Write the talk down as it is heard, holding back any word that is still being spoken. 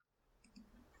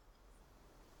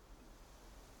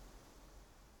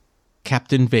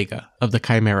Captain Vega of the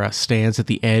Chimera stands at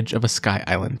the edge of a sky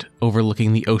island,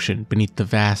 overlooking the ocean beneath the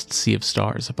vast sea of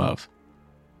stars above.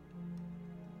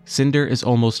 Cinder is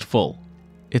almost full,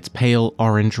 its pale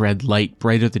orange-red light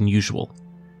brighter than usual,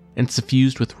 and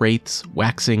suffused with wraiths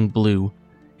waxing blue,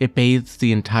 it bathes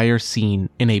the entire scene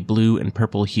in a blue and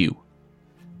purple hue.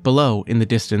 Below, in the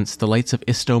distance, the lights of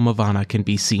Isto Mavana can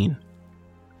be seen.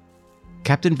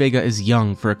 Captain Vega is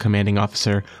young for a commanding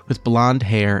officer, with blonde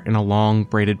hair and a long,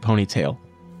 braided ponytail,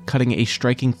 cutting a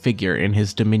striking figure in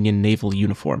his Dominion naval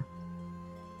uniform.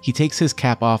 He takes his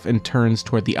cap off and turns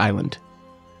toward the island.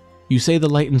 "You say the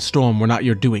light and storm were not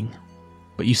your doing,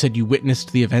 but you said you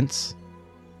witnessed the events?"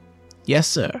 "Yes,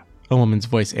 sir," a woman's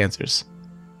voice answers,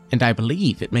 "and I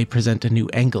believe it may present a new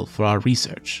angle for our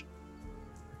research."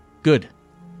 "Good.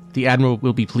 The Admiral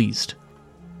will be pleased.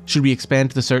 Should we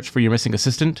expand the search for your missing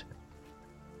assistant?"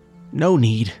 "No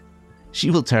need. She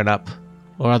will turn up,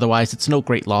 or otherwise it's no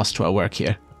great loss to our work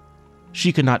here.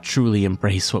 She could not truly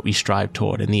embrace what we strive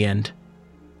toward in the end."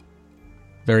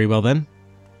 "Very well then.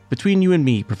 Between you and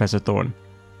me, Professor Thorne,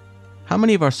 how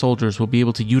many of our soldiers will be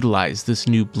able to utilize this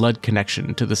new blood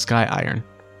connection to the Sky Iron?"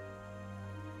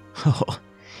 "Oh,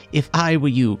 if I were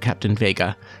you, Captain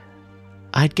Vega,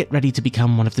 I'd get ready to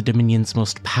become one of the Dominion's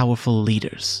most powerful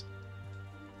leaders.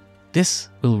 This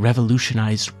will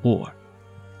revolutionize war."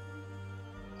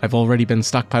 "I've already been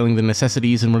stockpiling the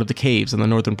necessities in one of the caves in the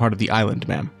northern part of the island,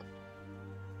 ma'am."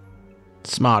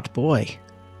 "Smart boy.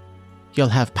 You'll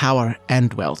have power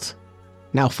and wealth.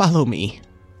 Now follow me.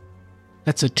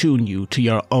 Let's attune you to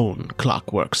your own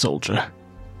clockwork, soldier."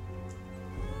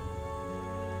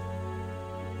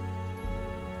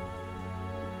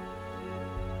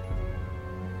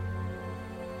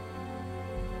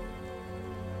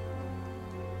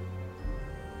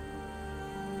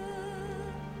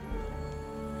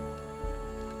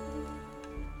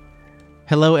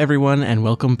 Hello everyone, and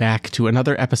welcome back to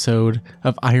another episode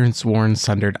of Ironsworn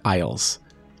Sundered Isles.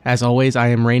 As always, I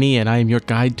am Rainy, and I am your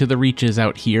guide to the reaches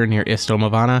out here near Isto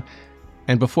Mavana.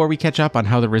 And before we catch up on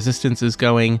how the Resistance is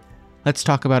going, let's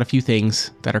talk about a few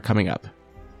things that are coming up.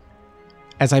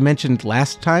 As I mentioned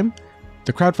last time,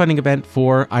 the crowdfunding event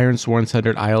for Ironsworn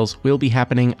Sundered Isles will be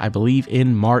happening, I believe,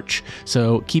 in March,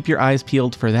 so keep your eyes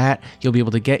peeled for that. You'll be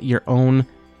able to get your own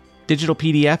digital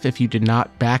PDF if you did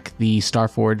not back the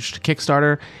Starforged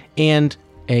Kickstarter, and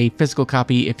a physical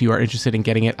copy if you are interested in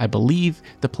getting it. I believe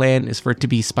the plan is for it to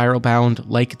be spiral bound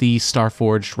like the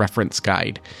Starforged reference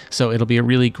guide, so it'll be a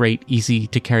really great, easy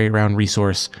to carry around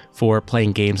resource for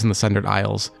playing games in the Sundered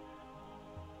Isles.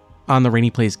 On the Rainy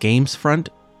Plays Games front,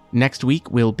 next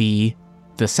week will be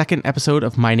the second episode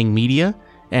of Mining Media,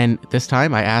 and this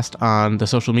time I asked on the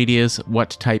social medias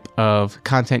what type of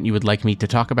content you would like me to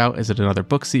talk about. Is it another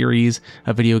book series,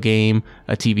 a video game,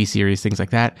 a TV series, things like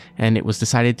that? And it was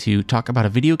decided to talk about a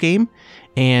video game,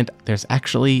 and there's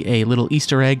actually a little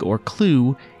Easter egg or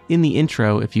clue in the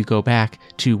intro if you go back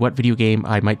to what video game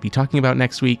I might be talking about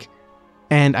next week.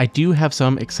 And I do have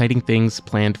some exciting things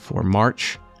planned for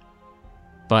March,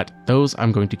 but those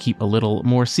I'm going to keep a little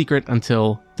more secret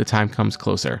until the time comes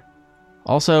closer.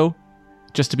 Also,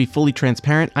 just to be fully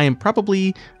transparent, I am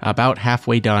probably about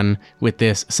halfway done with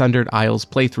this Sundered Isles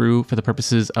playthrough for the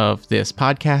purposes of this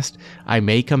podcast. I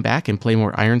may come back and play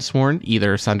more Ironsworn,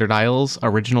 either Sundered Isles,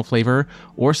 Original Flavor,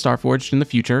 or Starforged in the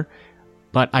future,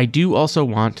 but I do also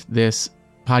want this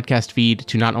podcast feed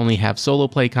to not only have solo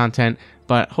play content,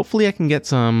 but hopefully I can get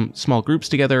some small groups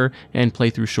together and play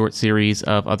through short series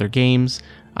of other games.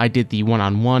 I did the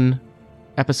one-on-one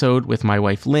episode with my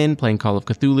wife Lynn playing Call of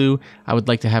Cthulhu. I would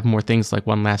like to have more things like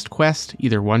One Last Quest,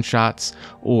 either one-shots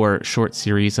or short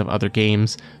series of other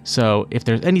games. So if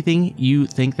there's anything you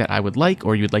think that I would like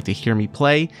or you'd like to hear me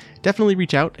play, definitely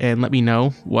reach out and let me know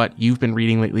what you've been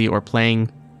reading lately or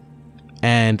playing,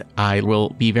 and I will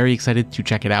be very excited to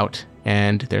check it out.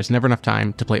 And there's never enough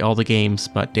time to play all the games,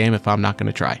 but damn if I'm not going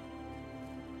to try.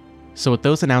 So with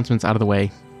those announcements out of the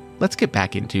way, let's get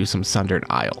back into some Sundered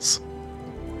Isles.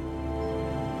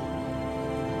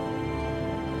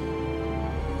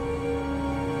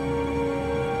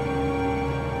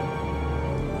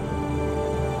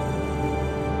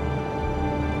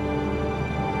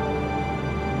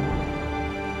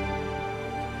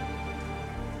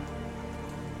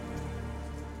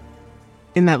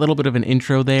 In that little bit of an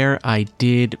intro there, I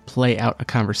did play out a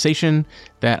conversation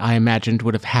that I imagined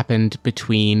would have happened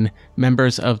between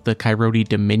members of the Coyote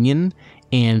Dominion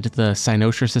and the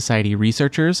Cynosure Society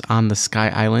researchers on the Sky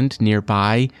Island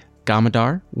nearby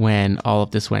Gamadar when all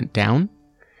of this went down.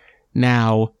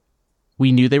 Now,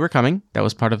 we knew they were coming. That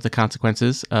was part of the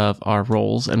consequences of our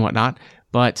roles and whatnot,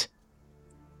 but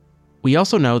we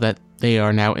also know that they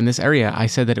are now in this area. I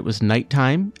said that it was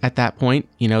nighttime at that point.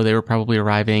 They were probably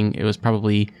arriving. It was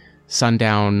probably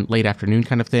sundown, late afternoon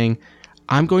kind of thing.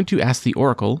 I'm going to ask the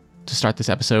Oracle to start this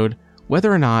episode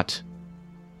whether or not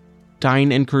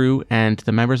Dine and crew and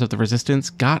the members of the Resistance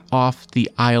got off the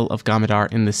Isle of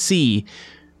Gamadar in the sea,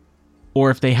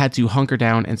 or if they had to hunker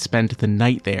down and spend the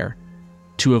night there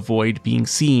to avoid being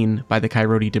seen by the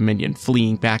Coyote Dominion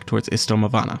fleeing back towards Isto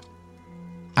Mavana.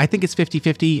 I think it's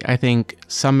 50-50. I think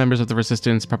some members of the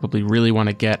Resistance probably really want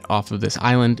to get off of this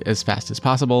island as fast as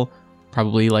possible,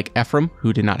 probably like Ephraim,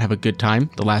 who did not have a good time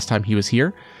the last time he was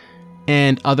here,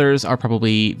 and others are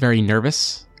probably very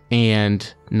nervous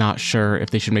and not sure if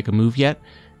they should make a move yet.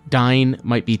 Dine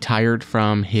might be tired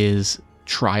from his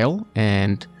trial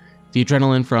and the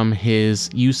adrenaline from his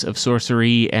use of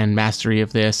sorcery and mastery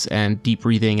of this and deep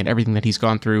breathing and everything that he's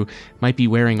gone through might be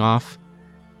wearing off.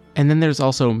 And then there's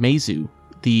also Meizu,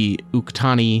 the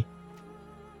Uktani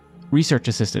research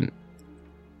assistant.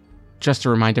 Just to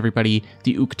remind everybody,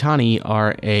 the Uktani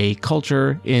are a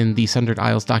culture in the Sundered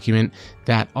Isles document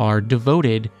that are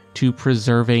devoted to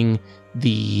preserving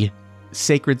the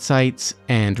sacred sites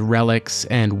and relics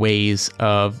and ways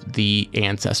of the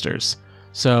ancestors.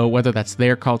 So whether that's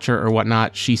their culture or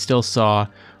whatnot, she still saw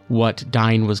what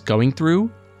Dine was going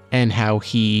through and how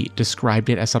he described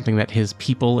it as something that his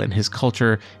people and his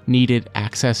culture needed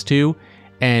access to,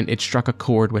 and it struck a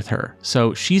chord with her.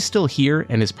 So she's still here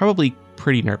and is probably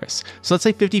pretty nervous. So let's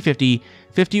say 50-50,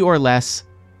 50 or less,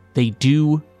 they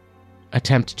do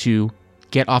attempt to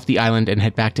get off the island and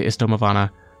head back to Isto Mavana.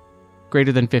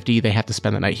 Greater than 50, they have to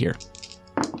spend the night here.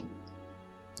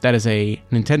 That is a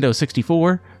Nintendo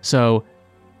 64, so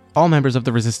all members of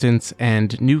the Resistance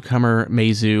and newcomer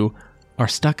Meizu are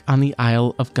stuck on the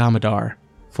Isle of Gamadar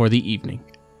for the evening.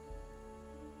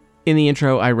 In the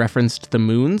intro, I referenced the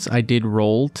moons. I did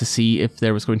roll to see if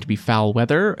there was going to be foul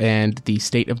weather and the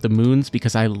state of the moons,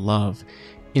 because I love,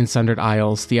 in Sundered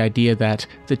Isles, the idea that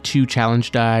the 2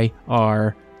 challenge die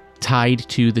are tied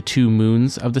to the 2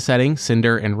 moons of the setting,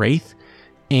 Cinder and Wraith,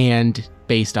 and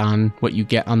based on what you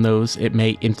get on those, it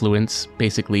may influence,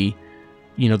 basically,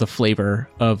 the flavor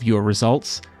of your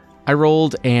results. I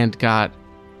rolled and got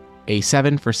a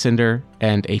 7 for Cinder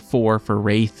and a 4 for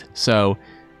Wraith, so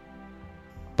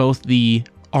both the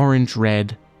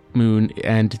orange-red moon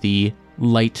and the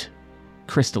light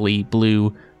crystally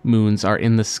blue moons are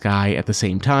in the sky at the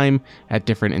same time at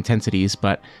different intensities,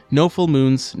 but no full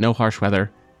moons, no harsh weather.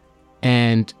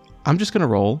 And I'm just going to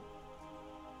roll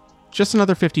just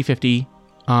another 50-50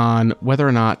 on whether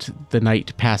or not the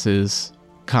night passes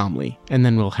calmly, and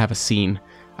then we'll have a scene.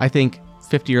 I think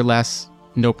 50 or less,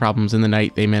 no problems in the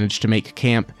night. They manage to make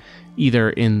camp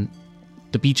either in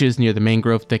the beaches near the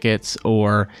mangrove thickets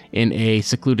or in a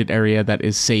secluded area that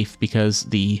is safe because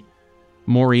the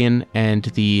Morian and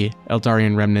the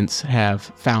Eldarian remnants have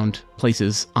found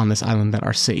places on this island that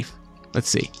are safe. Let's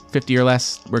see, 50 or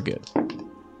less, we're good.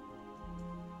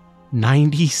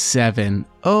 97.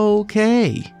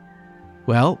 Okay.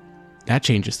 Well, that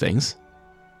changes things.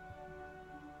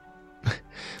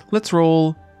 Let's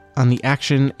roll on the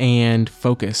action and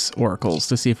focus oracles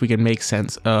to see if we can make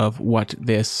sense of what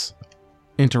this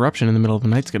interruption in the middle of the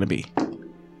night is going to be.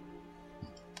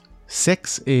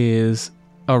 6 is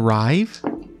arrive.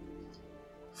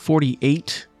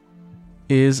 48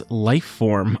 is life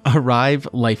form. Arrive,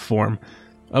 life form.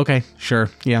 Okay, sure.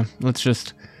 Yeah, let's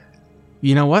just...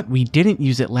 You know what? We didn't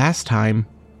use it last time.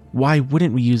 Why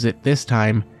wouldn't we use it this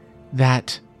time?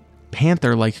 That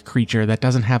panther-like creature that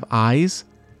doesn't have eyes?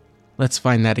 Let's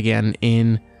find that again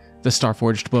in the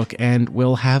Starforged book, and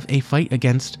we'll have a fight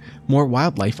against more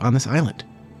wildlife on this island.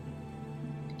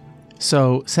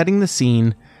 So, setting the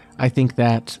scene, I think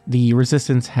that the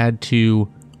Resistance had to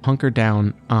hunker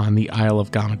down on the Isle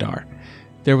of Gamadar.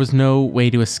 There was no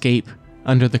way to escape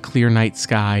under the clear night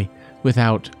sky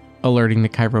without alerting the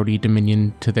Coyote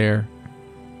Dominion to their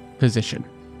position.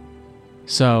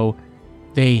 So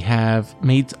they have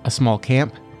made a small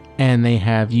camp, and they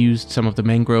have used some of the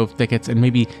mangrove thickets and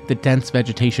maybe the dense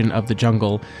vegetation of the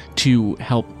jungle to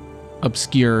help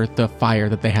obscure the fire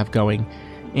that they have going,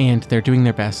 and they're doing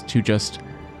their best to just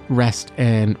rest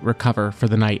and recover for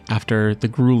the night after the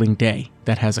grueling day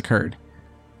that has occurred.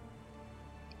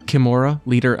 Kimura,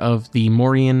 leader of the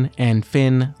Morian, and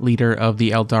Finn, leader of the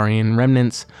Eldarian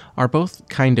remnants, are both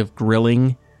kind of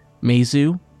grilling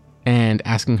Meizu and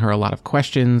asking her a lot of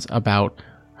questions about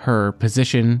her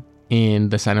position in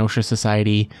the Cynosha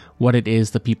Society, what it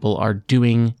is the people are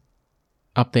doing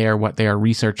up there, what they are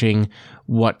researching,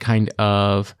 what kind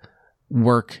of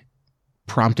work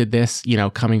prompted this,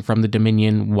 coming from the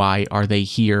Dominion, why are they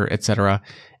here, etc.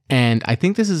 And I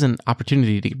think this is an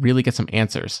opportunity to really get some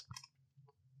answers.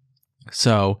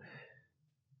 So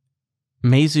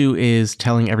Meizu is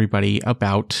telling everybody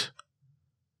about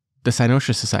the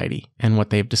Cynosha Society and what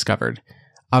they've discovered.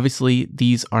 Obviously,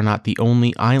 these are not the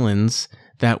only islands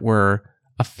that were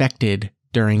affected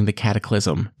during the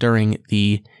cataclysm, during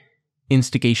the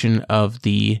instigation of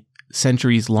the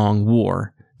centuries-long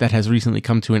war that has recently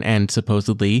come to an end,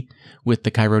 supposedly, with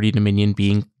the Coyote Dominion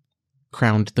being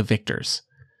crowned the victors.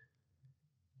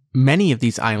 Many of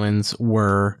these islands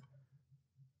were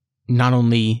not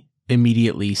only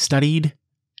immediately studied,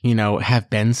 have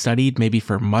been studied maybe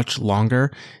for much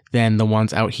longer than the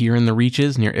ones out here in the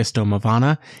reaches near Isto,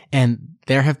 Mavana, and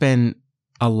there have been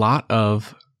a lot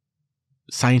of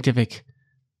scientific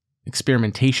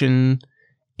experimentation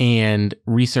and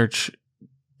research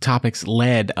topics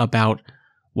led about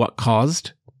what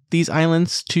caused these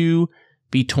islands to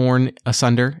be torn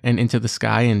asunder and into the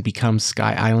sky and become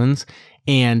sky islands.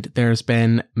 And there's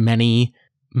been many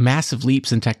massive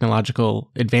leaps in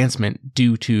technological advancement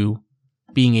due to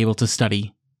being able to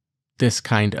study this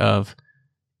kind of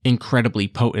incredibly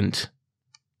potent,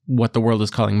 what the world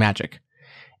is calling magic.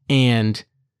 And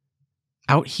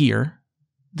out here,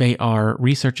 they are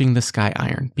researching the sky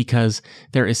iron because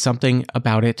there is something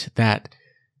about it that,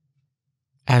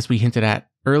 as we hinted at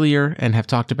earlier and have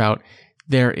talked about,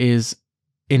 there is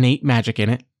innate magic in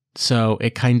it. So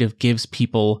it kind of gives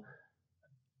people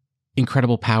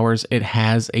incredible powers. It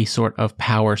has a sort of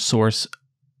power source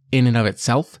in and of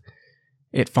itself.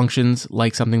 It functions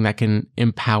like something that can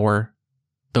empower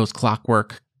those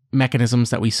clockwork mechanisms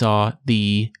that we saw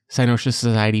the Cynosha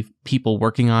Society people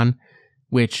working on,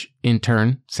 which in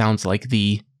turn sounds like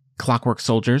the clockwork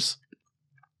soldiers.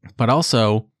 But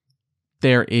also,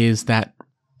 there is that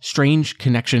strange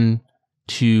connection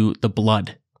to the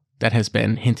blood that has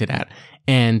been hinted at.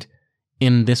 And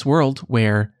in this world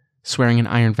where swearing an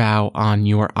iron vow on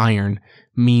your iron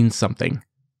means something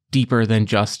deeper than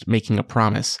just making a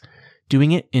promise,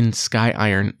 doing it in sky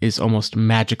iron is almost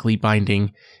magically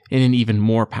binding in an even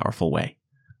more powerful way.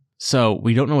 So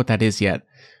we don't know what that is yet,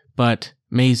 but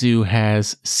Meizu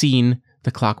has seen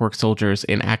the clockwork soldiers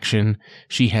in action.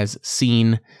 She has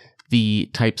seen the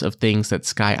types of things that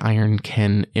sky iron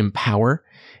can empower,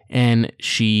 and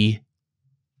she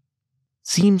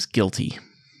seems guilty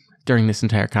during this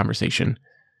entire conversation.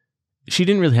 She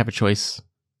didn't really have a choice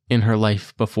in her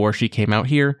life before she came out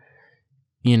here.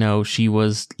 She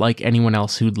was like anyone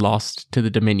else who'd lost to the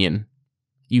Dominion.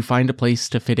 You find a place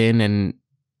to fit in and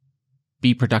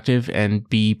be productive and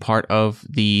be part of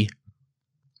the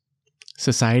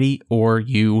society, or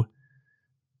you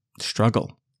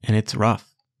struggle, and it's rough.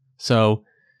 So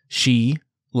she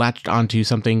latched onto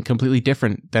something completely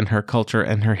different than her culture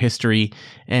and her history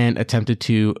and attempted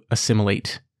to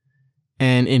assimilate.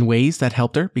 And in ways that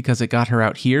helped her because it got her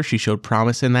out here. She showed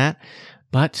promise in that.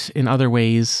 But in other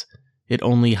ways, it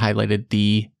only highlighted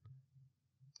the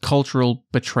cultural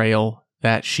betrayal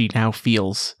that she now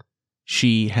feels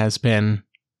she has been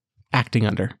acting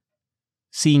under.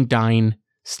 Seeing Dine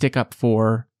stick up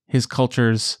for his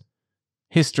culture's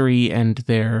history and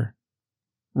their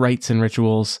rites and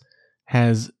rituals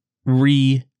has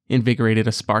reinvigorated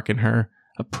a spark in her,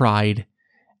 a pride,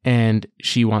 and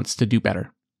she wants to do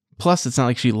better. Plus, it's not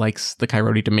like she likes the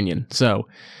Coyote Dominion. So,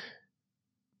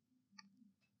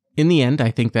 in the end,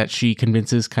 I think that she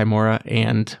convinces Kaimora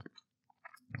and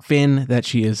Finn that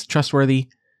she is trustworthy,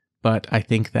 but I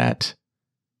think that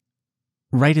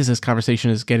right as this conversation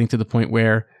is getting to the point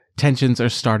where tensions are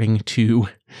starting to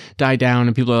die down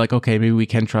and people are like, okay, maybe we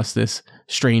can trust this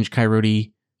strange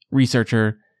Coyote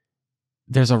researcher,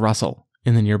 there's a rustle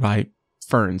in the nearby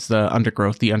ferns, the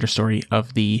undergrowth, the understory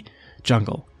of the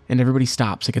jungle. And everybody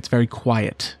stops. It gets very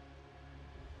quiet.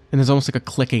 And there's almost like a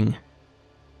clicking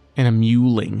and a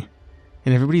mewling.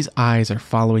 And everybody's eyes are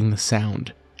following the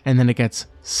sound. And then it gets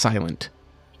silent.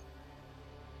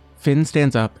 Finn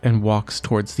stands up and walks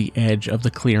towards the edge of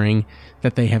the clearing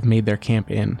that they have made their camp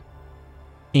in.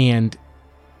 And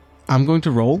I'm going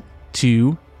to roll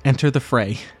to enter the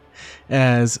fray.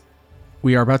 As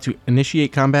we are about to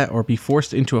initiate combat or be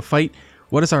forced into a fight.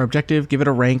 What is our objective? Give it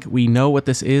a rank. We know what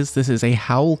this is. This is a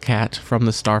Howlcat from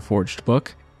the Starforged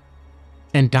book.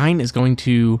 And Dine is going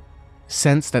to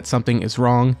sense that something is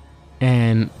wrong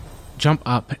and jump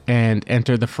up and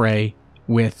enter the fray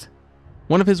with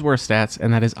one of his worst stats,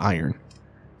 and that is iron.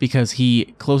 Because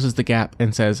he closes the gap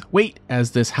and says, wait,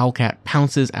 as this Howlcat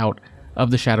pounces out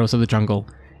of the shadows of the jungle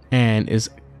and is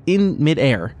in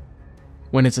midair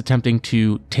when it's attempting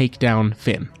to take down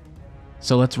Finn.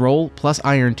 So let's roll plus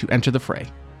iron to enter the fray.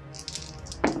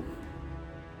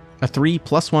 A 3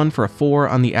 plus 1 for a 4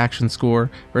 on the action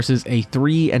score versus a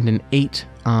 3 and an 8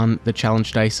 on the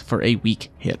challenge dice for a weak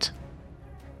hit.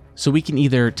 So we can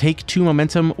either take 2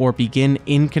 momentum or begin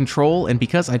in control, and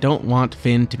because I don't want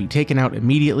Finn to be taken out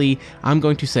immediately, I'm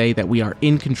going to say that we are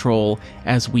in control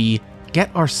as we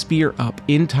get our spear up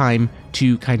in time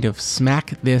to kind of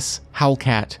smack this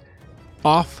Howlcat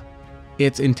off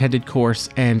its intended course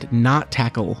and not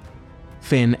tackle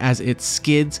Finn as it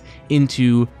skids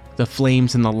into the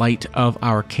flames and the light of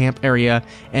our camp area,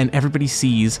 and everybody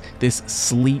sees this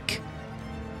sleek,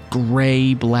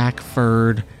 gray,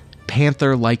 black-furred,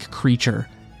 panther-like creature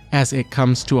as it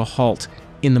comes to a halt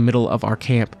in the middle of our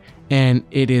camp. And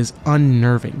it is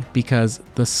unnerving because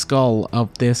the skull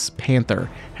of this panther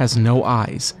has no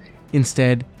eyes.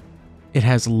 Instead, it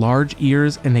has large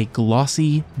ears and a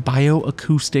glossy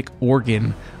bioacoustic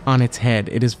organ on its head.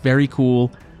 It is very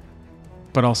cool,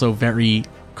 but also very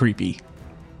creepy.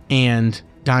 And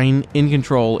Dine, in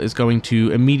control, is going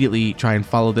to immediately try and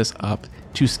follow this up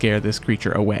to scare this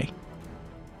creature away.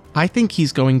 I think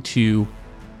he's going to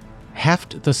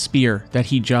heft the spear that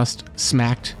he just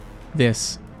smacked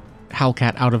this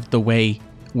Howlcat out of the way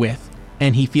with.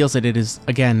 And he feels that it is,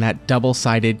 again, that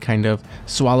double-sided kind of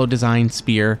swallow design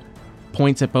spear,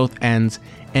 points at both ends,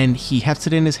 and he hefts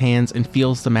it in his hands and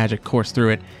feels the magic course through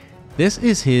it. This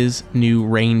is his new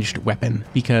ranged weapon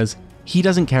because he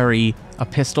doesn't carry a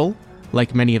pistol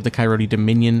like many of the Coyote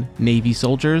Dominion Navy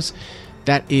soldiers.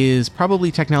 That is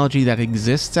probably technology that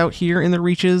exists out here in the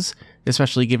Reaches,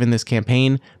 especially given this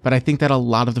campaign, but I think that a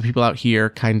lot of the people out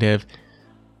here kind of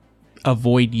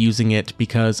avoid using it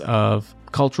because of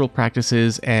cultural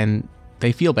practices, and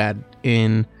they feel bad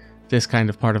in this kind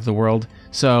of part of the world.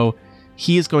 So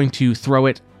he is going to throw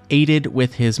it, aided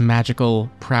with his magical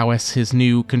prowess, his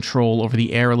new control over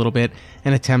the air a little bit,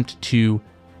 and attempt to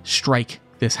strike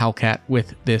this Howlcat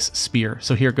with this spear.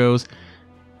 So here goes.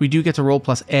 We do get to roll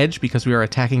plus edge because we are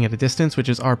attacking at a distance, which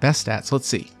is our best stat. So let's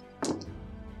see.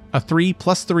 A 3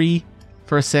 plus 3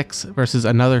 for a 6 versus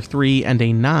another 3 and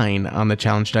a 9 on the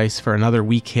challenge dice for another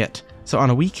weak hit. So on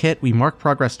a weak hit, we mark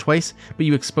progress twice, but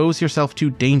you expose yourself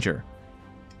to danger.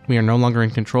 We are no longer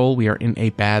in control. We are in a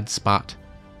bad spot.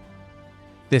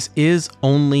 This is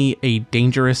only a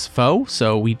dangerous foe,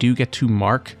 so we do get to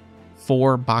mark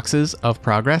 4 boxes of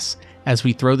progress as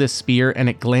we throw this spear, and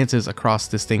it glances across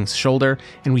this thing's shoulder,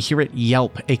 and we hear it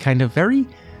yelp, a kind of very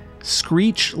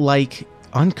screech-like,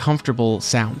 uncomfortable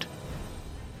sound.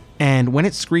 And when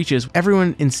it screeches,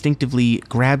 everyone instinctively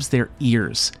grabs their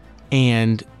ears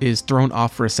and is thrown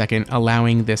off for a second,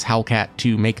 allowing this Howlcat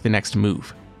to make the next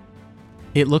move.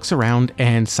 It looks around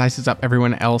and sizes up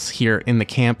everyone else here in the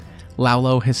camp.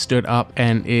 Laulo has stood up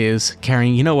and is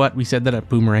carrying, you know what, we said that a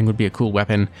boomerang would be a cool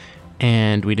weapon,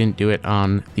 and we didn't do it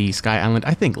on the Sky Island.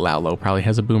 I think Laulo probably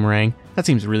has a boomerang. That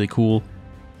seems really cool.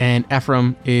 And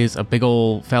Ephraim is a big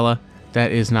ol' fella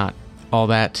that is not all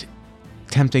that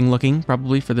tempting looking,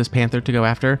 probably, for this panther to go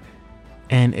after.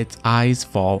 And its eyes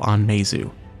fall on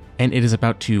Meizu, and it is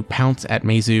about to pounce at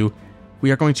Meizu.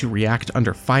 We are going to react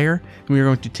under fire, and we are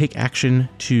going to take action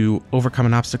to overcome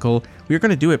an obstacle. We are going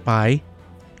to do it by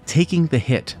taking the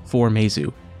hit for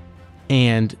Meizu.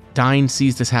 And Dine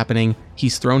sees this happening.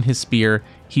 He's thrown his spear.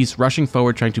 He's rushing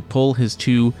forward, trying to pull his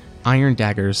 2 iron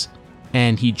daggers,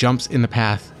 and he jumps in the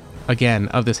path, again,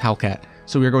 of this Howlcat.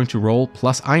 So we're going to roll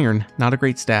plus iron. Not a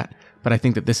great stat, but I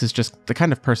think that this is just the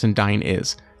kind of person Dine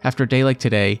is. After a day like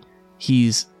today,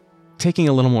 he's taking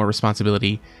a little more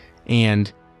responsibility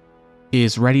and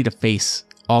is ready to face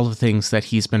all the things that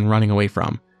he's been running away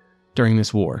from during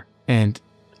this war and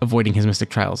avoiding his mystic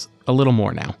trials a little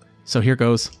more now. So here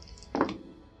goes.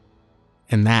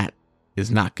 And that is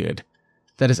not good.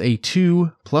 That is a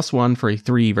 2 plus 1 for a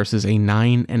 3 versus a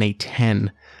 9 and a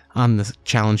 10 on the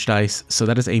challenge dice. So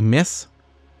that is a miss.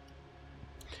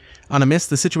 On a miss,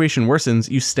 the situation worsens.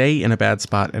 You stay in a bad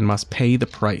spot and must pay the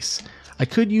price. I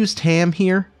could use Tam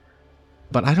here,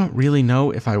 but I don't really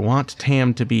know if I want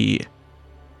Tam to be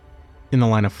in the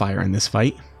line of fire in this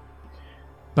fight.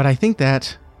 But I think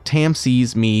that Tam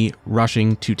sees me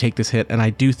rushing to take this hit, and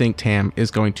I do think Tam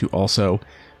is going to also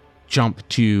jump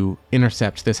to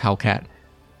intercept this Howlcat.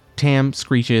 Tam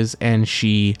screeches and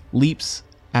she leaps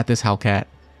at this Howlcat,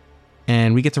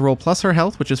 and we get to roll plus her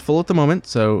health, which is full at the moment,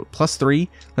 so plus 3.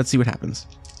 Let's see what happens.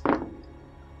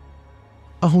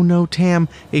 Oh no, Tam,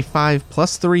 a 5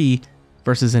 plus 3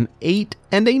 versus an 8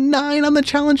 and a 9 on the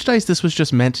challenge dice. This was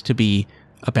just meant to be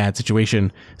a bad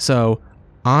situation. So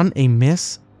on a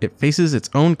miss, it faces its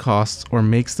own costs or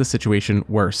makes the situation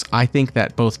worse. I think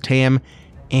that both Tam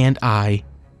and I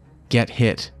get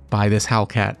hit by this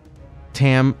Howlcat.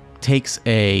 Tam takes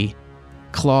a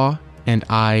claw and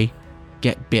I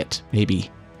get bit, maybe,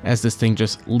 as this thing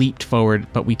just leaped forward,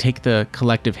 but we take the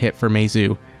collective hit for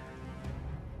Meizu.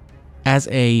 As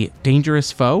a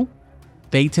dangerous foe,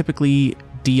 they typically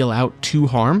deal out 2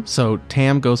 harm, so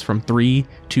Tam goes from 3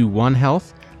 to 1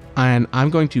 health, and I'm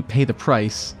going to pay the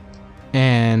price,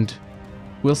 and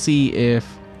we'll see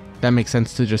if that makes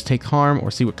sense to just take harm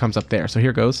or see what comes up there. So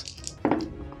here goes.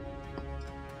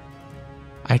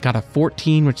 I got a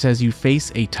 14, which says you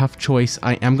face a tough choice.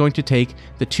 I am going to take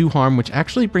the 2 harm, which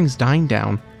actually brings Dine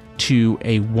down to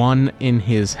a 1 in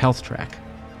his health track.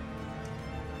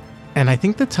 And I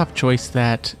think the tough choice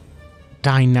that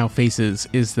Dine now faces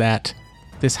is that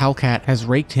this Hellcat has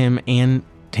raked him and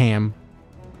Tam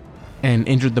and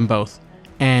injured them both.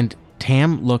 And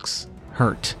Tam looks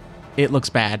hurt. It looks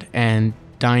bad, and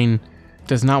Dine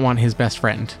does not want his best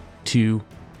friend to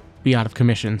be out of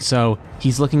commission. So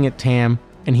he's looking at Tam,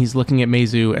 and he's looking at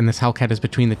Meizu, and this Hellcat is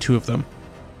between the 2 of them.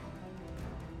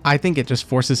 I think it just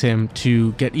forces him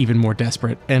to get even more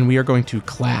desperate, and we are going to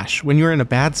clash. When you're in a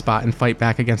bad spot and fight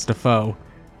back against a foe,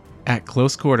 at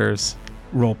close quarters,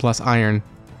 roll plus iron,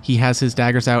 he has his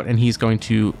daggers out, and he's going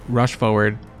to rush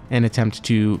forward and attempt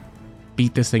to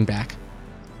beat this thing back.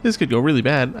 This could go really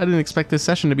bad. I didn't expect this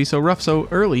session to be so rough so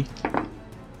early.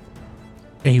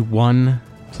 A 1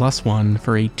 plus 1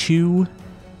 for a 2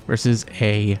 versus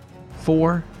a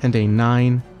 4 and a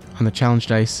 9 on the challenge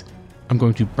dice. I'm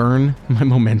going to burn my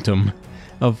momentum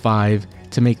of 5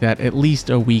 to make that at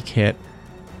least a weak hit.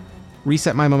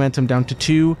 Reset my momentum down to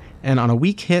 2, and on a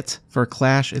weak hit for a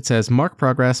clash, it says mark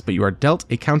progress, but you are dealt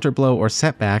a counter blow or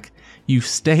setback. You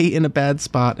stay in a bad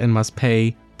spot and must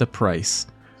pay the price.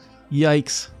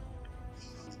 Yikes.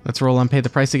 Let's roll on pay the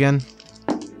price again.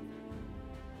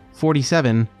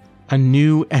 47. A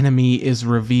new enemy is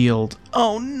revealed.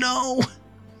 Oh no!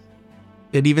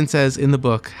 It even says in the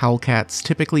book, Hellcats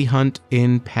typically hunt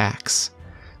in packs.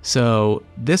 So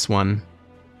this one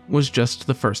was just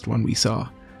the first one we saw.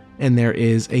 And there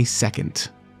is a second.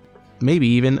 Maybe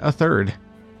even a third.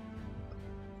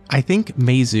 I think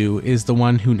Meizu is the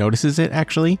one who notices it,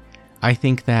 actually. I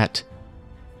think that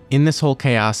in this whole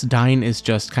chaos, Dine is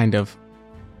just kind of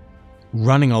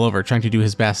running all over, trying to do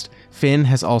his best. Finn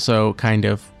has also kind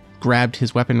of grabbed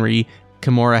his weaponry.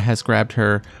 Kimura has grabbed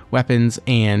her weapons,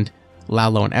 and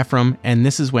Lalo and Ephraim. And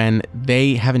this is when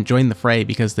they haven't joined the fray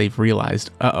because they've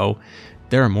realized, uh-oh,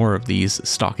 there are more of these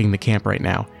stalking the camp right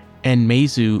now. And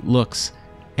Meizu looks,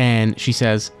 and she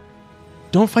says,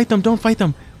 don't fight them, don't fight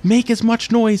them. Make as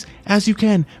much noise as you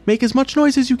can. Make as much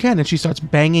noise as you can. And she starts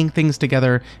banging things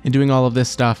together and doing all of this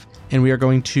stuff. And we are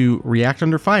going to react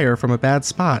under fire from a bad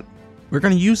spot. We're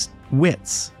going to use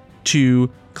wits to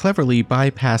cleverly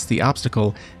bypass the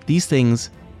obstacle. These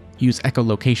things use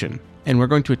echolocation, and we're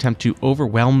going to attempt to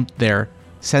overwhelm their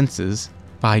senses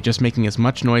by just making as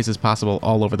much noise as possible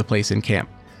all over the place in camp.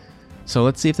 So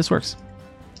let's see if this works.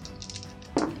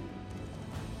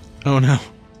 Oh no.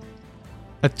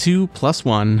 A 2 plus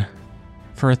 1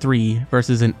 for a 3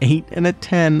 versus an 8 and a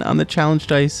 10 on the challenge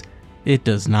dice. It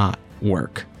does not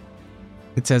work.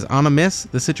 It says, on a miss,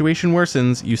 the situation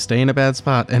worsens, you stay in a bad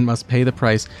spot and must pay the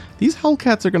price. These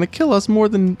Hellcats are going to kill us more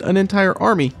than an entire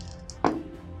army.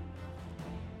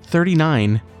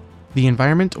 39. The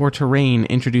environment or terrain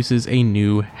introduces a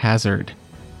new hazard.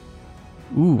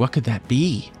 Ooh, what could that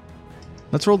be?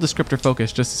 Let's roll descriptor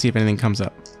focus just to see if anything comes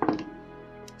up.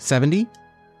 70.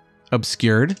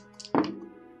 Obscured.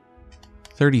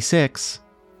 36.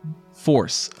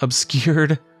 Force.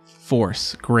 Obscured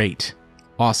force. Great.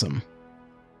 Awesome.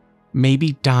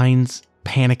 Maybe Dine's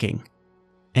panicking,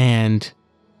 and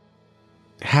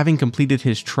having completed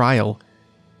his trial,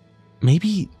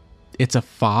 maybe it's a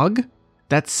fog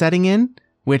that's setting in,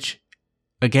 which,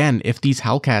 again, if these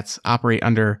Hellcats operate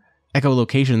under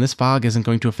echolocation, this fog isn't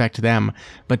going to affect them,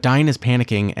 but Dine is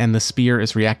panicking, and the spear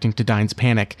is reacting to Dine's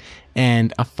panic,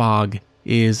 and a fog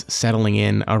is settling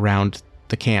in around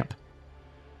the camp.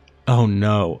 Oh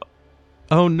no.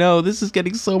 Oh no, this is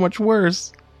getting so much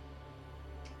worse.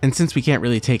 And since we can't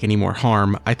really take any more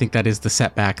harm, I think that is the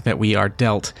setback that we are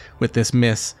dealt with this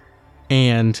miss.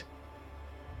 And,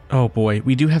 oh boy,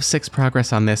 we do have 6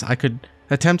 progress on this. I could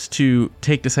attempt to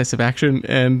take decisive action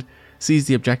and seize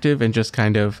the objective and just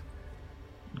kind of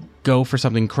go for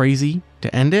something crazy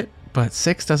to end it, but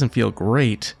 6 doesn't feel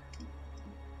great.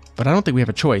 But I don't think we have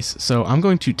a choice, so I'm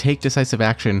going to take decisive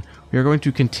action. We are going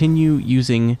to continue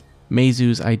using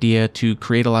Meizu's idea to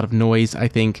create a lot of noise, I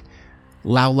think.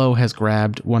 Laulo has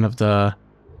grabbed one of the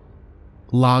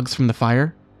logs from the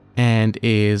fire and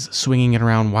is swinging it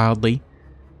around wildly.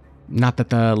 Not that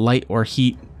the light or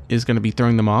heat is going to be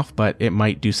throwing them off, but it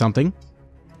might do something.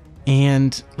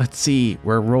 And let's see,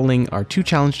 we're rolling our 2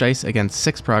 challenge dice against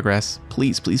 6 progress.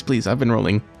 Please, please, please. I've been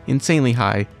rolling insanely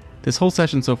high this whole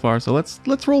session so far, so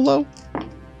let's roll low.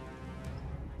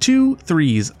 2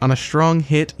 3s. On a strong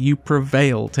hit, you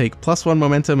prevail. Take +1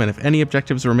 momentum, and if any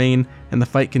objectives remain and the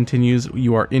fight continues,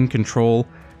 you are in control.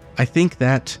 I think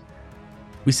that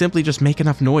we simply just make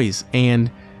enough noise,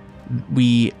 and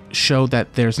we show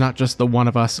that there's not just the one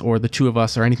of us or the two of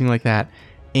us or anything like that,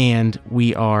 and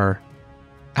we are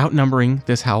outnumbering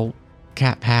this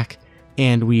Hellcat pack,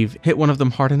 and we've hit one of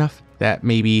them hard enough that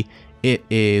maybe it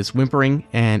is whimpering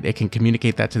and it can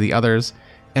communicate that to the others.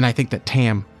 And I think that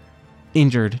Tam,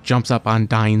 injured, jumps up on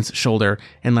Dine's shoulder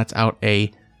and lets out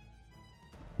a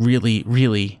really,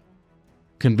 really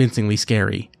convincingly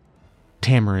scary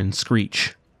Tamarin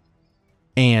screech.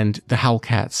 And the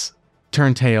Hellcats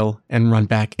turn tail and run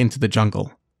back into the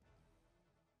jungle.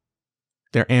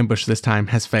 Their ambush this time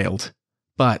has failed,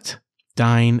 but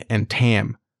Dine and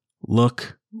Tam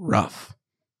look rough.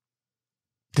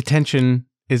 The tension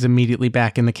is immediately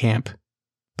back in the camp,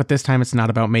 but this time it's not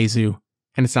about Meizu,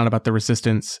 and it's not about the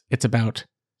resistance. It's about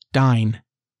Dine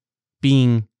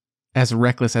being as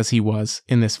reckless as he was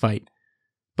in this fight.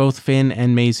 Both Finn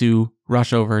and Meizu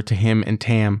rush over to him and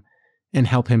Tam and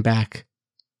help him back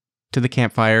to the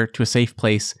campfire, to a safe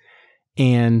place,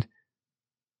 and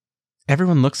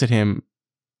everyone looks at him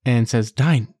and says,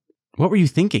 Dine, what were you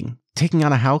thinking, taking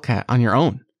on a Hellcat on your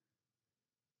own?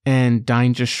 And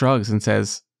Dine just shrugs and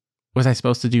says, was I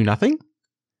supposed to do nothing?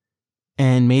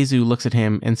 And Meizu looks at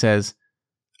him and says,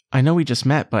 I know we just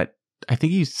met, but I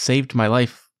think you saved my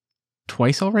life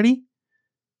twice already?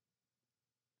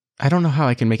 I don't know how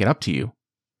I can make it up to you.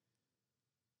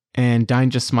 And Dine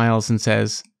just smiles and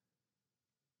says,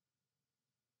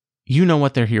 you know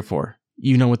what they're here for.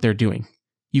 You know what they're doing.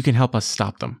 You can help us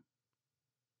stop them.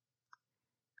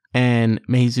 And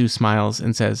Meizu smiles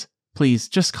and says, please,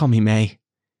 just call me Mei.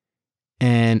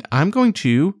 And I'm going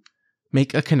to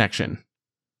make a connection.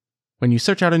 When you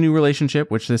search out a new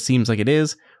relationship, which this seems like it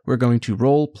is, we're going to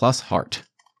roll plus heart.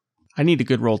 I need a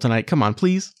good roll tonight. Come on,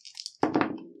 please.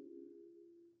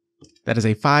 That is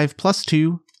a 5 plus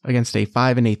 2 against a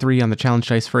 5 and a 3 on the challenge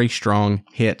dice for a strong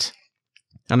hit.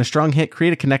 On a strong hit,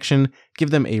 create a connection, give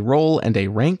them a roll and a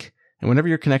rank, and whenever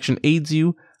your connection aids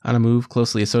you on a move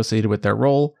closely associated with their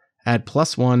roll, add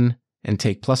 +1 and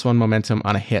take +1 momentum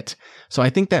on a hit. So I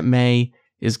think that Mei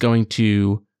is going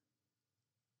to,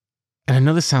 and I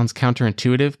know this sounds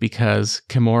counterintuitive because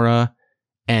Kimura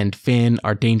and Finn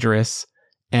are dangerous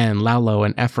and Laulo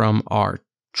and Ephraim are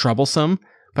troublesome,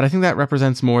 but I think that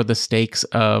represents more the stakes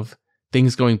of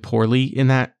things going poorly in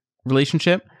that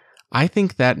relationship. I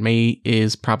think that Mei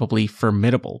is probably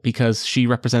formidable because she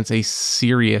represents a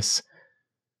serious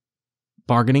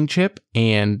bargaining chip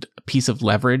and a piece of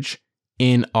leverage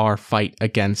in our fight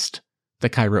against the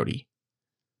Coyote.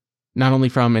 Not only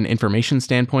from an information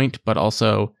standpoint, but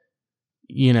also,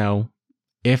 you know,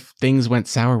 if things went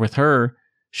sour with her,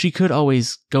 she could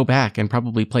always go back and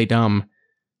probably play dumb,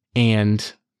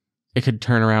 and it could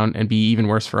turn around and be even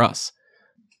worse for us.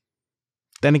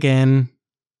 Then again,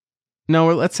 no,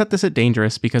 let's set this at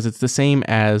dangerous because it's the same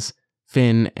as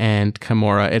Finn and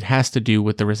Kimura. It has to do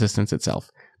with the resistance itself.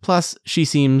 Plus, she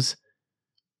seems,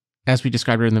 as we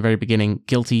described her in the very beginning,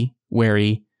 guilty,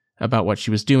 wary about what she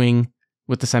was doing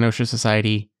with the Cynosha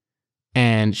Society,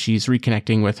 and she's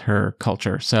reconnecting with her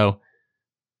culture. So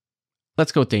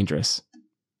let's go with dangerous.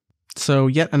 So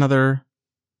yet another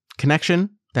connection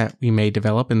that we may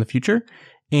develop in the future.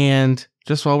 And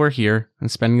just while we're here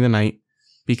and spending the night,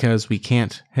 because we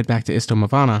can't head back to Isto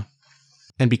Mavana,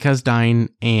 and because Dine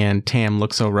and Tam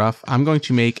look so rough, I'm going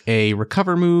to make a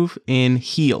recover move in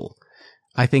heal.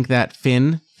 I think that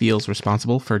Finn feels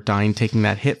responsible for Dine taking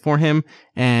that hit for him,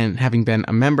 and having been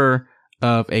a member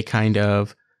of a kind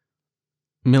of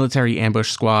military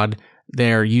ambush squad,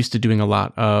 they're used to doing a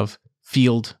lot of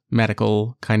field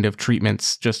medical kind of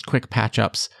treatments, just quick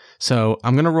patch-ups. So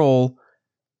I'm going to roll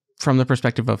from the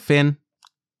perspective of Finn.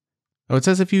 Oh, it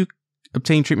says if you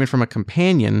obtain treatment from a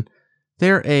companion,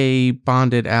 they're a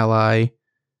bonded ally.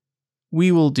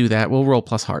 We will do that. We'll roll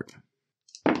plus heart.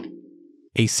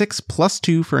 A 6 plus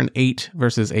 2 for an 8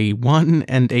 versus a 1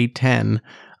 and a 10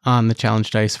 on the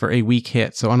challenge dice for a weak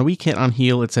hit. So on a weak hit on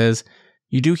heal, it says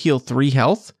you do heal 3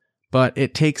 health, but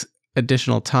it takes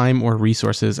additional time or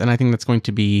resources. And I think that's going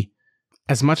to be,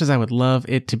 as much as I would love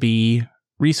it to be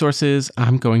resources,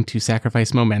 I'm going to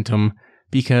sacrifice momentum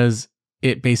because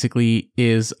it basically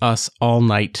is us all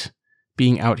night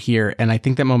being out here. And I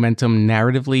think that momentum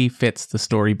narratively fits the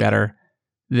story better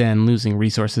than losing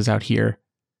resources out here.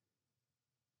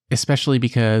 Especially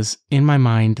because in my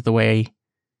mind, the way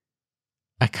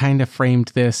I kind of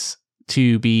framed this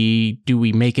to be, do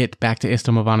we make it back to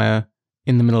Isto Mavana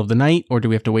in the middle of the night, or do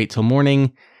we have to wait till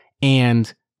morning?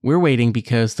 And we're waiting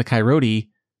because the Coyote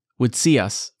would see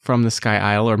us from the Sky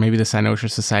Isle, or maybe the Cynosure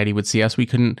Society would see us. We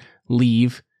couldn't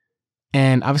leave.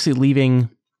 And obviously leaving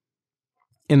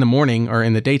in the morning or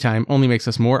in the daytime only makes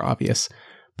us more obvious.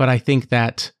 But I think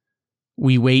that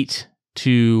we wait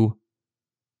to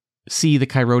see the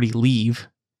Coyote leave,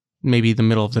 maybe the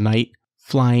middle of the night,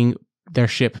 flying their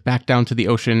ship back down to the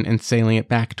ocean and sailing it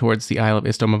back towards the Isle of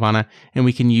Isto Mavana, and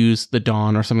we can use the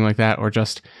dawn or something like that, or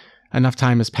just enough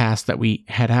time has passed that we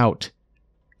head out.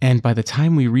 And by the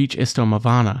time we reach Isto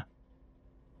Mavana,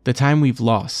 the time we've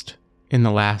lost in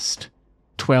the last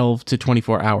 12 to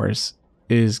 24 hours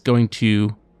is going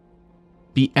to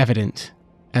be evident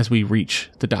as we reach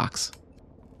the docks.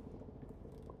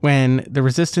 When the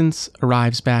Resistance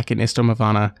arrives back in Isto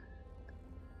Mavana,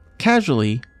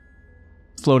 casually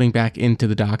floating back into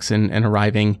the docks and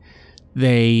arriving,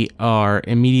 they are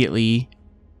immediately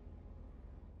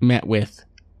met with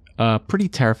a pretty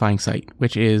terrifying sight,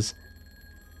 which is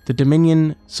the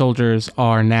Dominion soldiers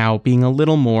are now being a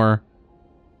little more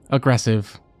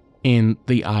aggressive in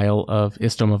the Isle of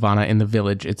Isto Mavana, in the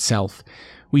village itself.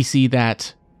 We see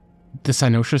that the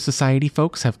Cynosure Society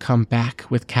folks have come back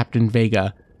with Captain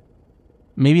Vega.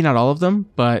 Maybe not all of them,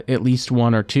 but at least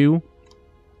one or two.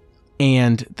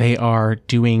 And they are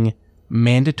doing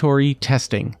mandatory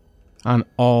testing on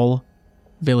all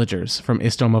villagers from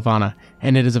Isto Mavana.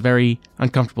 And it is a very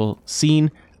uncomfortable scene.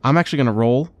 I'm actually going to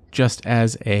roll just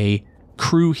as a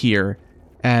crew here,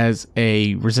 as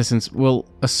a Resistance. We'll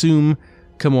assume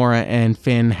Kimura and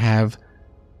Finn have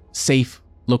safe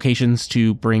locations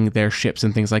to bring their ships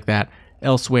and things like that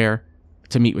elsewhere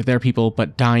to meet with their people,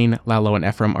 but Dine, Lalo, and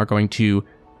Ephraim are going to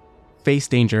face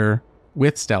danger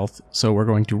with stealth, so we're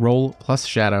going to roll plus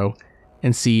shadow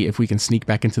and see if we can sneak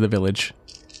back into the village.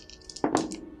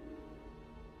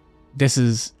 This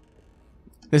is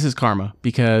karma,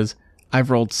 because I've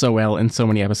rolled so well in so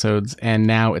many episodes, and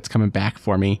now it's coming back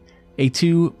for me. A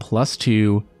 2 plus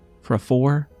 2 for a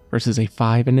 4 versus a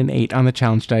 5 and an 8 on the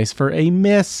challenge dice for a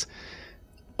miss.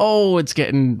 Oh, it's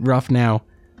getting rough now.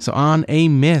 So on a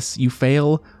miss, you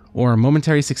fail, or a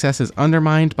momentary success is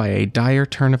undermined by a dire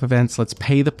turn of events. Let's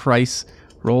pay the price.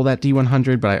 Roll that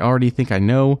D100, but I already think I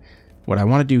know what I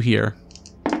want to do here.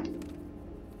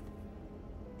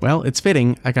 Well, it's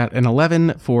fitting. I got an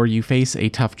 11 for you face a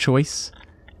tough choice.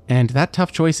 And that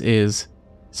tough choice is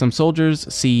some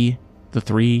soldiers see the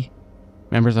 3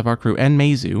 members of our crew and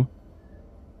Meizu,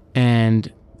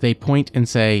 and they point and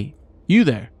say, "You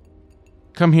there,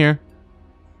 come here.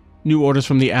 New orders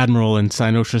from the Admiral and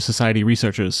Cynosure Society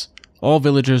researchers. All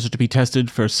villagers are to be tested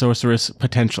for sorceress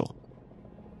potential.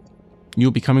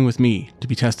 You'll be coming with me to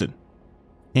be tested."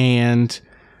 And,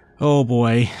 oh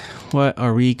boy, what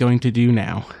are we going to do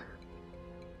now?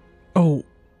 Oh,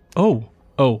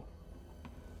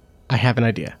 I have an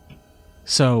idea.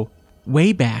 So,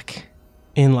 way back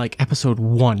in like episode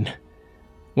 1,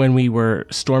 when we were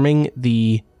storming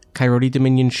the Coyote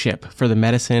Dominion ship for the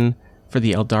medicine for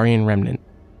the Eldarian Remnant,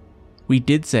 we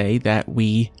did say that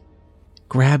we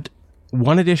grabbed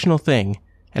one additional thing,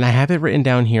 and I have it written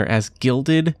down here as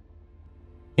Gilded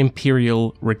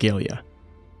Imperial Regalia,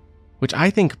 which I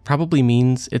think probably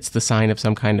means it's the sign of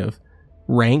some kind of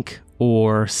rank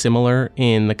or similar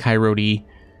in the Coyote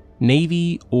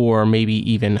Navy, or maybe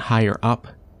even higher up,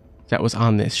 that was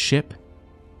on this ship.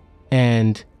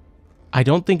 And I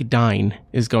don't think Dine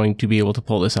is going to be able to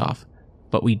pull this off,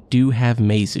 but we do have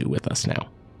Meizu with us now.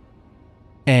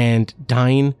 And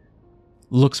Dine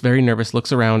looks very nervous,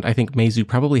 looks around. I think Meizu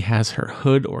probably has her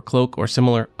hood or cloak or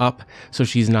similar up, so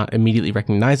she's not immediately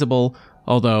recognizable,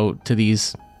 although to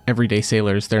these everyday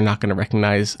sailors, they're not going to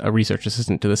recognize a research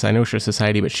assistant to the Cynosure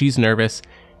Society, but she's nervous,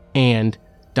 and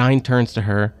Dine turns to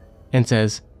her and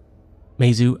says,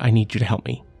 "Meizu, I need you to help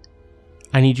me.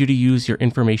 I need you to use your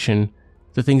information,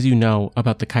 the things you know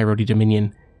about the Coyote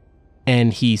Dominion."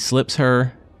 And he slips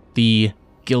her the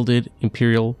Gilded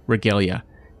Imperial Regalia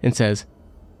and says,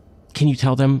 "Can you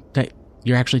tell them that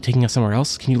you're actually taking us somewhere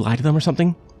else? Can you lie to them or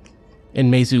something?"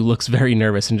 And Meizu looks very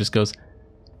nervous and just goes,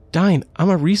 "Dine, I'm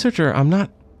a researcher. I'm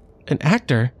not an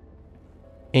actor."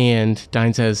 And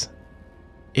Dine says,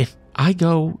 "If I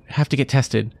have to get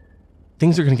tested,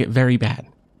 things are going to get very bad.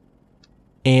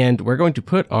 And we're going to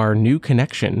put our new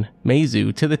connection,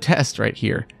 Meizu, to the test right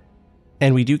here.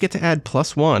 And we do get to add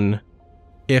 +1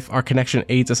 if our connection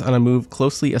aids us on a move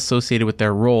closely associated with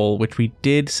their role, which we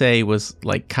did say was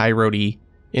like Coyote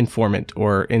informant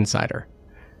or insider.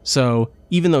 So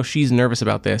even though she's nervous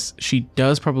about this, she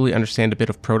does probably understand a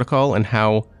bit of protocol and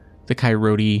how the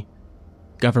Coyote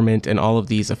government and all of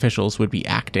these officials would be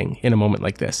acting in a moment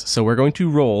like this. So we're going to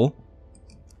roll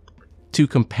to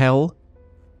compel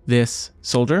this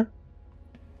soldier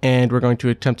and we're going to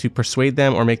attempt to persuade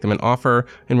them or make them an offer,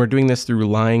 and we're doing this through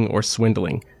lying or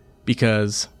swindling,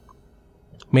 because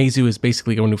Meizu is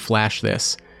basically going to flash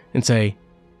this and say,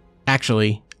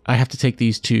 actually, I have to take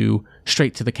these two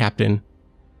straight to the captain.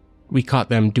 We caught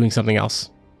them doing something else,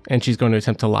 and she's going to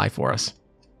attempt to lie for us.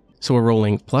 So we're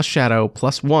rolling plus shadow,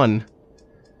 plus 1.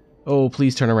 Oh,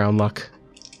 please turn around, luck.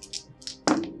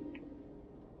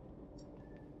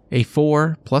 A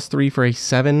 4, plus 3 for a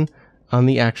 7 on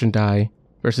the action die,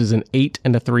 versus an 8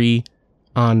 and a 3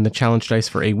 on the challenge dice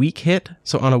for a weak hit.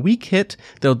 So on a weak hit,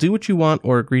 they'll do what you want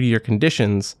or agree to your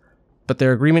conditions, but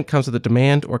their agreement comes with a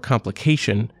demand or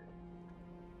complication.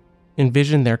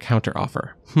 Envision their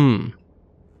counteroffer.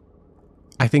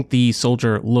 I think the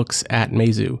soldier looks at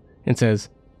Meizu and says,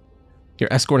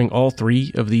 "You're escorting all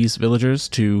 3 of these villagers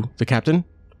to the captain?"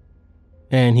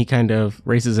 And he kind of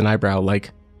raises an eyebrow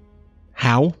like,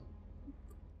 how?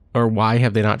 Or why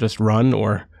have they not just run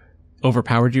or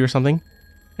overpowered you or something?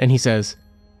 And he says,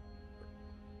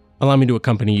 "Allow me to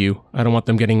accompany you. I don't want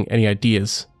them getting any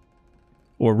ideas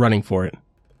or running for it."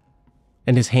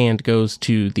 And his hand goes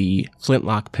to the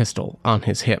flintlock pistol on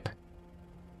his hip.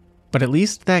 But at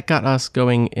least that got us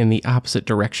going in the opposite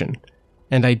direction.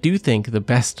 And I do think the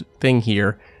best thing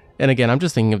here, and again, I'm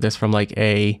just thinking of this from like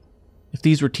if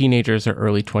these were teenagers or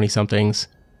early 20-somethings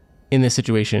in this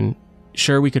situation,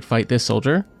 sure, we could fight this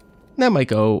soldier. That might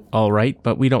go all right,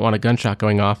 but we don't want a gunshot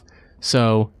going off.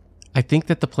 So I think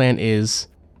that the plan is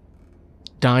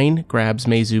Dine grabs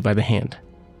Meizu by the hand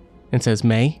and says,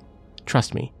 "Mei,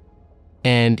 trust me."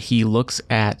 And he looks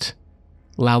at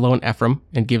Laulo and Ephraim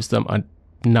and gives them a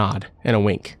nod and a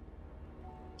wink.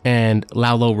 And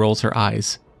Laulo rolls her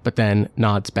eyes, but then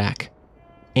nods back.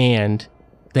 And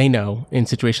they know in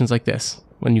situations like this,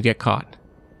 when you get caught,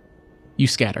 you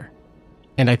scatter.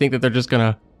 And I think that they're just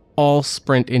going to all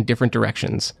sprint in different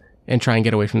directions and try and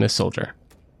get away from this soldier.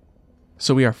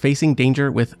 So we are facing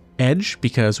danger with edge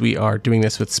because we are doing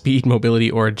this with speed, mobility,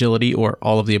 or agility, or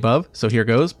all of the above. So here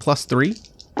goes, plus 3.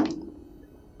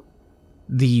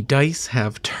 The dice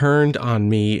have turned on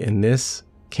me in this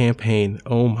campaign.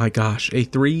 Oh my gosh. A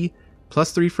 3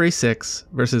 plus 3 for a 6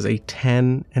 versus a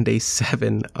 10 and a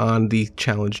 7 on the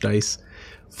challenge dice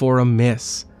for a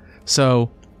miss. So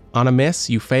on a miss,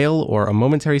 you fail, or a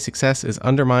momentary success is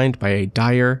undermined by a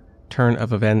dire turn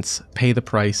of events. Pay the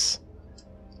price.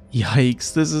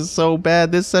 Yikes, this is so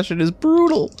bad. This session is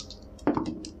brutal.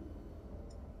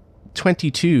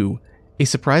 22. A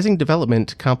surprising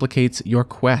development complicates your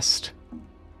quest.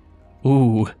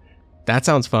 Ooh, that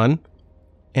sounds fun.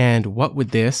 And what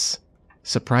would this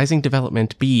surprising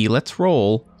development be? Let's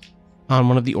roll on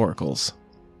one of the oracles.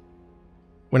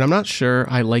 When I'm not sure,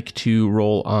 I like to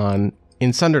roll on...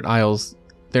 In Sundered Isles,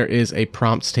 there is a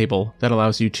prompts table that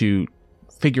allows you to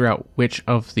figure out which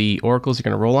of the oracles you're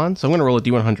going to roll on. So I'm going to roll a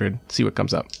D100, see what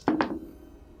comes up.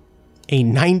 A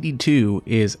 92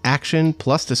 is action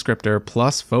plus descriptor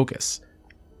plus focus.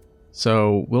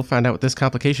 So we'll find out what this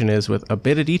complication is with a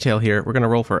bit of detail here. We're going to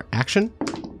roll for action.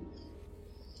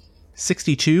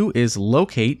 62 is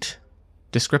locate,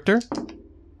 descriptor.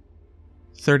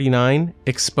 39,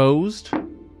 exposed.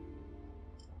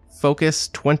 Focus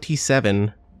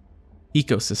 27,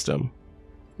 ecosystem.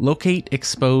 Locate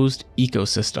exposed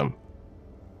ecosystem.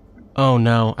 Oh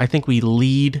no, I think we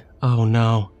lead. Oh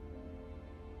no.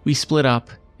 We split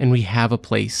up and we have a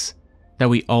place that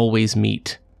we always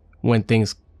meet when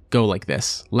things go like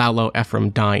this. Laulo,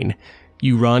 Ephraim, Dine.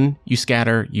 You run, you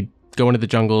scatter, you go into the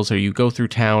jungles, or you go through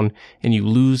town and you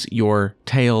lose your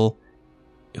tail,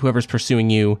 whoever's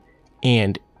pursuing you,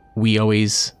 and we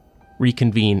always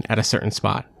reconvene at a certain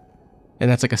spot. And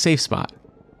that's like a safe spot.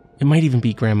 It might even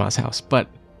be Grandma's house, but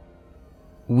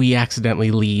we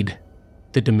accidentally lead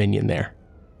the Dominion there.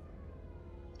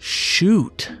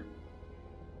 Shoot.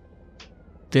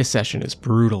 This session is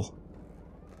brutal.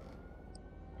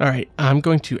 Alright, I'm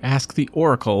going to ask the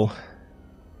Oracle.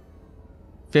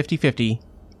 50-50.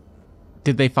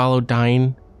 Did they follow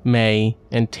Dine, Mei,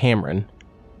 and Tamrin?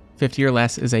 50 or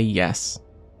less is a yes.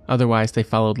 Otherwise, they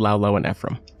followed Laulo and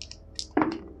Ephraim.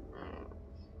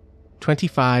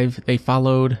 25, they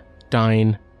followed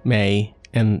Dine, Mei,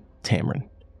 and Tamrin.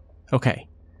 Okay.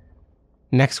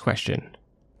 Next question.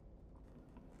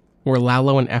 Were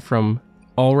Laulo and Ephraim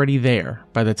already there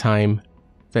by the time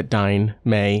that Dine,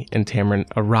 Mei, and Tamrin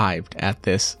arrived at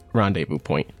this rendezvous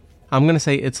point? I'm going to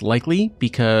say it's likely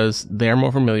because they're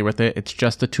more familiar with it. It's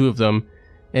just the two of them,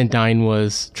 and Dine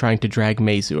was trying to drag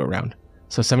Meizu around.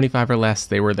 So 75 or less,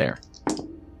 they were there.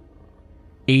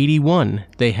 81,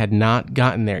 they had not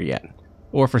gotten there yet,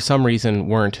 or for some reason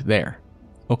weren't there.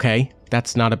 Okay,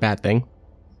 that's not a bad thing.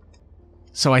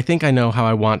 So I think I know how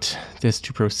I want this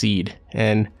to proceed,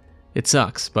 and it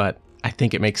sucks, but I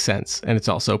think it makes sense, and it's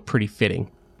also pretty fitting.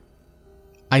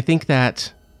 I think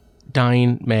that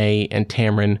Dine, May, and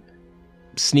Tamrin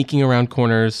sneaking around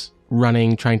corners,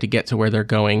 running, trying to get to where they're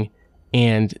going,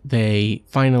 and they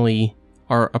finally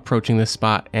are approaching this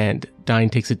spot, and Dine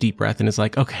takes a deep breath and is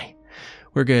like, okay,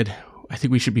 we're good. I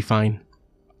think we should be fine.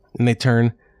 And they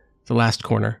turn the last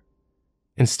corner,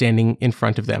 and standing in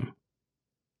front of them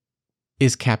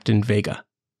is Captain Vega.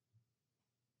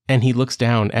 And he looks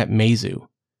down at Meizu,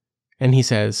 and he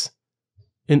says,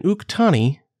 an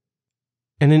Uktani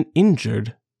and an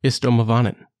injured Isto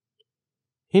Mavanan.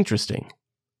 Interesting.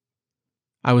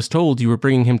 I was told you were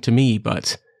bringing him to me,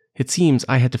 but it seems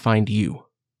I had to find you.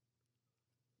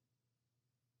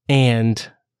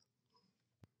 And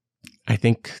I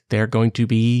think they're going to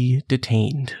be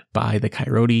detained by the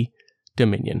Coyote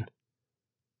Dominion.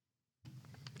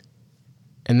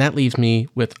 And that leaves me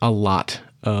with a lot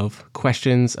of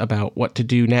questions about what to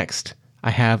do next. I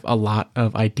have a lot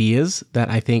of ideas that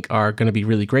I think are going to be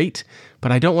really great,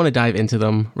 but I don't want to dive into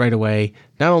them right away,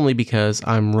 not only because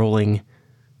I'm rolling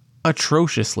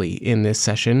atrociously in this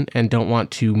session and don't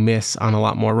want to miss on a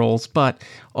lot more rolls, but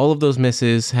all of those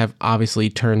misses have obviously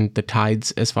turned the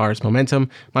tides as far as momentum.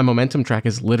 My momentum track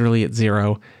is literally at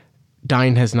 0.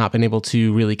 Dine has not been able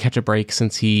to really catch a break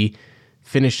since he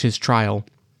finished his trial.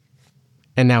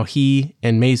 And now he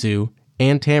and Meizu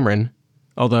and Tamrin,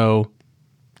 although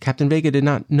Captain Vega did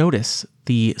not notice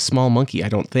the small monkey, I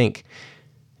don't think,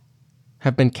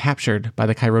 have been captured by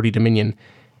the Coyote Dominion.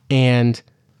 And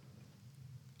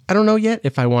I don't know yet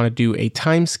if I want to do a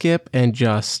time skip and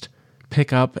just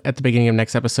pick up at the beginning of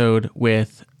next episode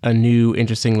with a new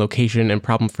interesting location and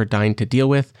problem for Dine to deal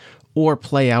with, or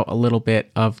play out a little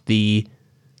bit of the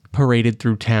paraded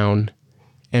through town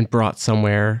and brought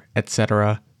somewhere,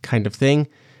 etc. kind of thing.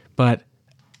 But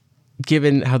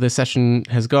given how this session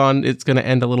has gone, it's going to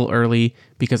end a little early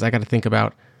because I got to think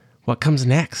about what comes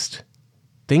next.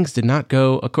 Things did not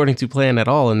go according to plan at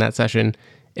all in that session,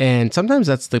 and sometimes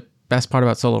that's the best part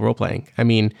about solo role-playing. I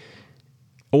mean,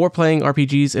 or playing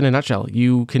RPGs in a nutshell.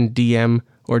 You can DM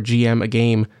or GM a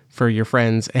game for your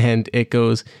friends, and it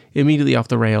goes immediately off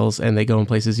the rails, and they go in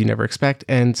places you never expect,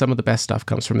 and some of the best stuff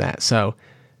comes from that. So,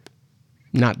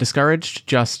 not discouraged,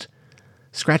 just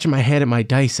scratching my head at my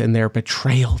dice and their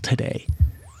betrayal today.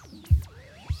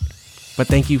 But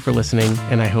thank you for listening,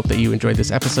 and I hope that you enjoyed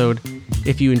this episode.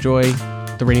 If you enjoy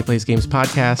the Rainy Plays Games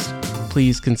podcast,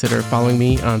 please consider following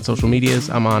me on social medias.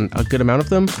 I'm on a good amount of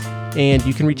them, and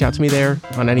you can reach out to me there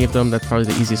on any of them. That's probably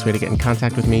the easiest way to get in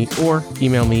contact with me, or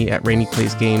email me at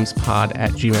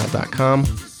rainyplaysgamespod@gmail.com.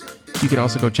 You can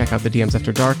also go check out the DMs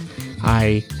After Dark.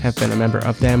 I have been a member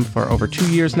of them for over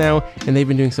 2 years now, and they've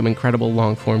been doing some incredible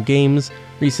long-form games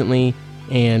recently,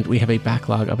 and we have a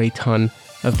backlog of a ton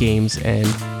of games and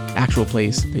actual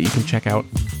plays that you can check out.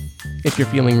 If you're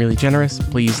feeling really generous,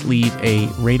 please leave a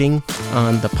rating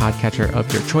on the podcatcher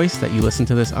of your choice that you listen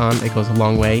to this on. It goes a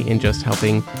long way in just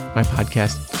helping my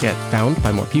podcast get found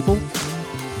by more people.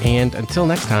 And until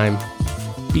next time,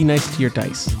 be nice to your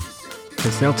dice,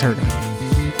 because they'll turn on you.